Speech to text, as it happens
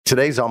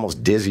today's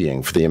almost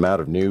dizzying for the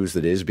amount of news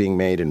that is being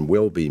made and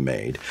will be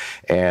made.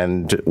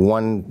 And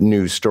one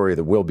news story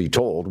that will be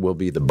told will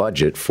be the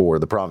budget for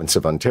the province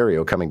of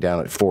Ontario coming down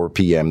at 4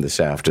 p.m. this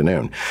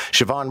afternoon.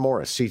 Siobhan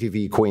Morris,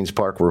 CTV Queen's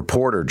Park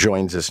reporter,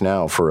 joins us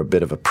now for a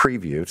bit of a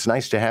preview. It's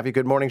nice to have you.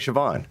 Good morning,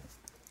 Siobhan.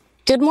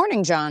 Good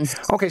morning, John.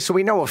 Okay, so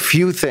we know a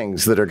few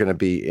things that are going to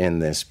be in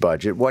this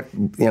budget. What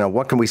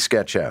can we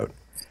sketch out?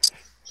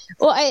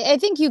 Well, I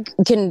think you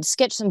can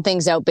sketch some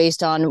things out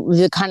based on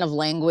the kind of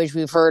language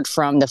we've heard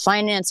from the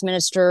finance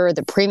minister,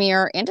 the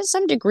premier, and to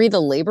some degree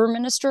the labor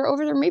minister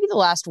over there, maybe the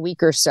last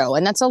week or so.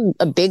 And that's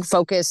a big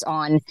focus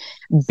on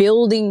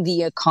building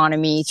the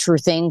economy through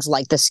things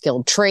like the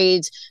skilled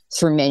trades,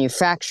 through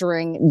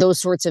manufacturing, those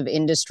sorts of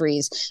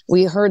industries.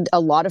 We heard a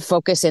lot of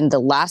focus in the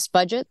last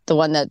budget, the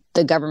one that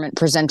the government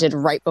presented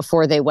right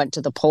before they went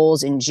to the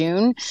polls in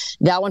June.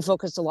 That one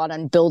focused a lot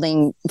on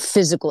building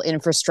physical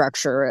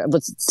infrastructure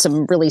with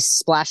some really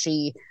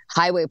splashy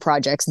highway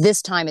projects.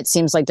 This time, it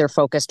seems like they're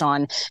focused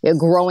on a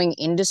growing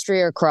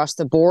industry across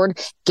the board,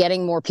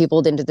 getting more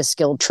people into the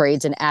skilled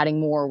trades and adding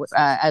more,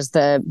 as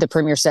the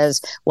premier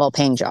says,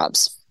 well-paying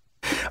jobs.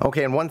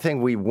 Okay, and one thing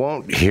we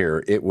won't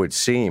hear, it would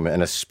seem,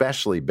 and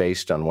especially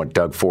based on what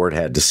Doug Ford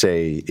had to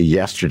say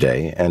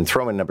yesterday, and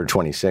throw in number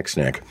 26,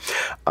 Nick,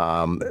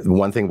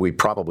 one thing we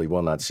probably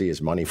will not see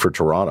is money for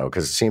Toronto,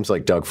 because it seems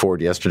like Doug Ford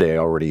yesterday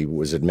already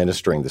was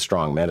administering the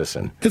strong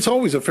medicine. It's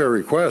always a fair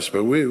request,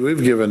 but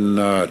we've given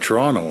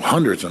Toronto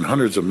hundreds and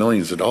hundreds of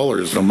millions of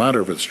dollars, no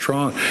matter if it's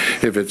Toronto,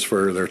 if it's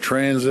for their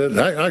transit,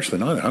 actually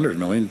not 100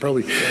 million,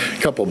 probably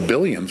a couple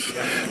billions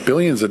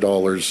of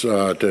dollars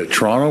to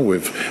Toronto.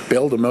 We've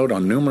bailed them out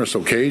on numerous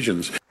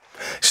occasions.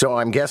 So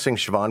I'm guessing,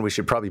 Siobhan, we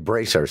should probably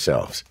brace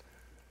ourselves.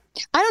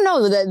 I don't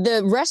know.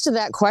 The rest of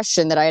that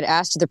question that I had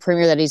asked the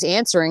premier that he's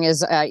answering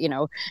is,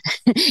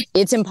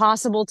 it's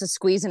impossible to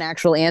squeeze an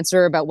actual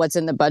answer about what's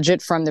in the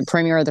budget from the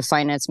premier or the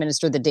finance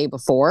minister the day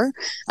before.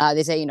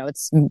 They say,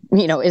 it's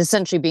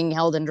essentially being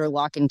held under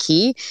lock and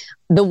key.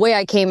 The way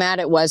I came at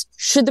it was,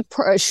 should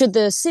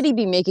the city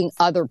be making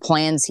other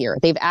plans here?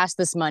 They've asked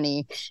this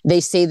money. They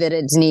say that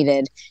it's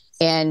needed.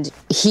 And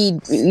he,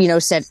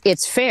 said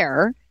it's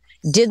fair,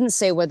 didn't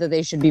say whether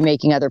they should be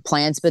making other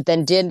plans, but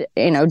then did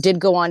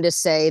go on to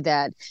say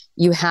that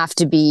you have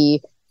to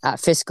be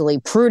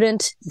fiscally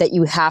prudent, that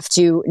you have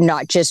to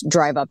not just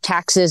drive up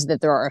taxes,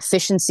 that there are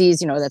efficiencies.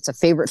 That's a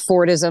favorite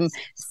Fordism,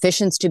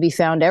 efficiencies to be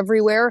found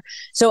everywhere.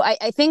 So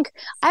I think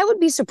I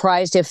would be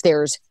surprised if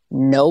there's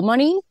no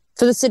money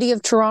for the city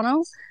of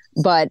Toronto.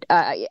 But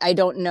I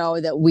don't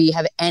know that we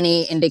have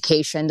any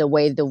indication, the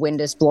way the wind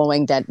is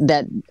blowing,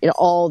 that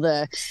all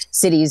the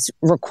city's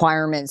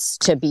requirements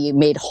to be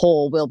made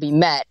whole will be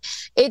met.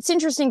 It's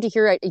interesting to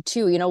hear it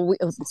too.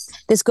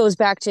 This goes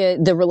back to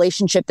the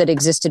relationship that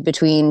existed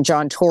between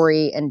John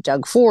Tory and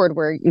Doug Ford,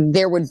 where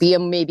there would be a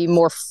maybe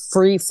more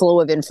free flow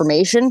of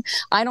information.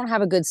 I don't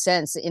have a good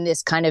sense in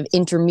this kind of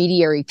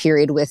intermediary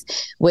period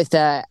with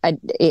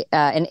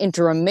an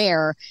interim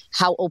mayor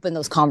how open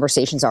those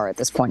conversations are at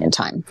this point in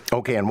time.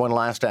 Okay, and one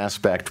last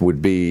aspect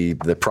would be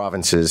the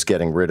provinces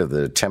getting rid of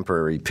the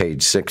temporary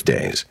paid sick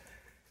days.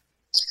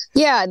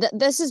 Yeah,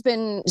 this has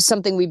been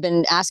something we've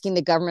been asking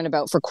the government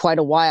about for quite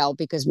a while,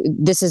 because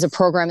this is a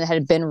program that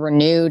had been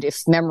renewed,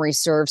 if memory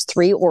serves,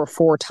 3 or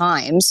 4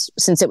 times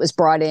since it was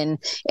brought in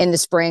the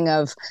spring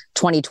of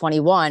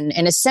 2021.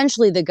 And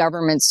essentially the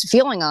government's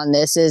feeling on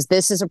this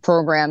is a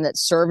program that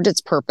served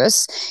its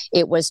purpose.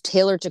 It was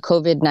tailored to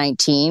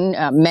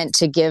COVID-19, meant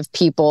to give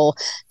people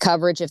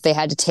coverage if they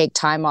had to take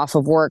time off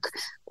of work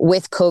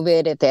with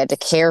COVID, if they had to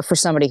care for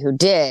somebody who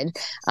did.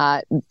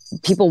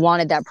 People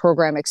wanted that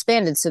program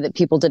expanded so that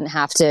people didn't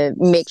have to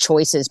make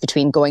choices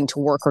between going to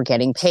work or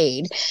getting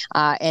paid.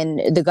 And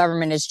the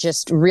government is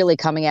just really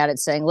coming at it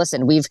saying,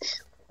 listen,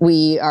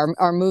 we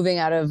are moving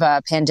out of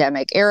a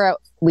pandemic era.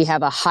 We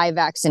have a high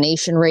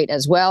vaccination rate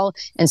as well.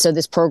 And so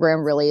this program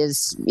really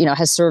is,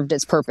 has served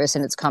its purpose,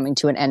 and it's coming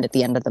to an end at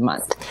the end of the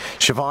month.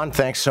 Siobhan,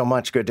 thanks so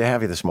much. Good to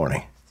have you this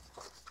morning.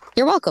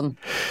 You're welcome.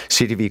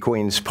 CTV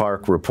Queen's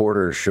Park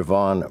reporter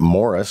Siobhan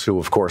Morris, who,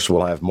 of course,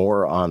 will have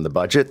more on the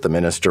budget. The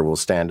minister will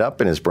stand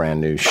up in his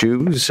brand new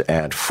shoes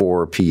at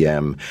 4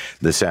 p.m.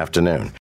 this afternoon.